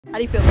How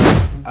do you feel?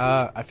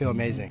 I feel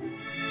amazing.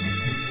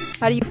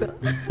 How do you feel?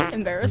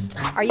 Embarrassed.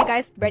 Are you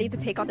guys ready to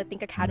take on the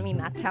Think Academy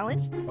Math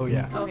Challenge? Oh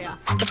yeah. Oh yeah.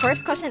 The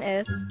first question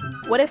is,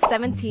 what is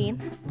 17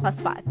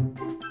 plus 5?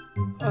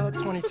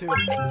 22.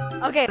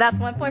 Okay, that's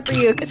 1 point for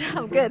you. Good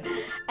job, good.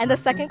 And the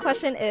second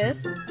question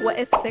is, what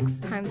is 6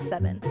 times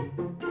 7?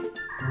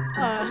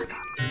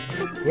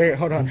 Wait,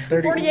 hold on.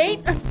 30, 48?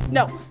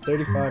 No.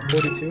 35,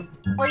 42.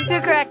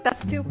 42 correct.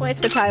 That's 2 points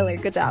for Tyler.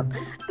 Good job.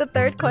 The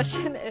third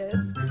question is,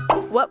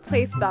 what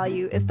place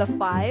value is the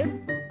 5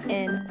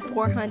 in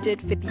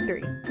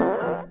 453?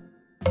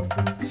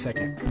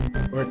 Second.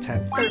 Or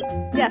 10th.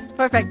 Yes,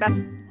 perfect.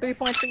 That's 3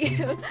 points for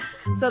you.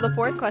 So the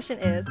fourth question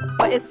is,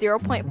 what is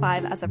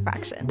 0.5 as a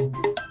fraction?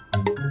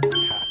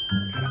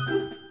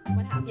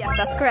 Yes,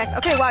 that's correct.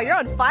 Okay, wow, you're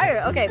on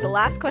fire. Okay, the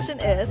last question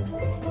is,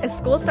 if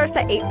school starts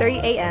at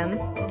 8:30 a.m.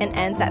 and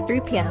ends at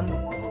 3 p.m.,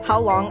 how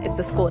long is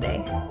the school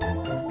day?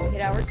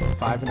 8 hours?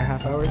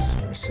 5.5 hours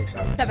or 6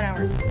 hours? 7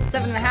 hours.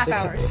 7.5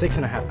 hours.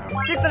 6.5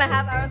 hours.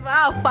 6.5 hours.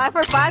 Wow, 5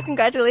 for 5.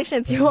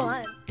 Congratulations, you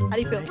won. How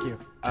do you feel? Thank you.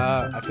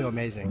 I feel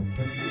amazing.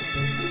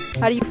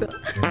 How do you feel?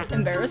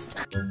 Embarrassed.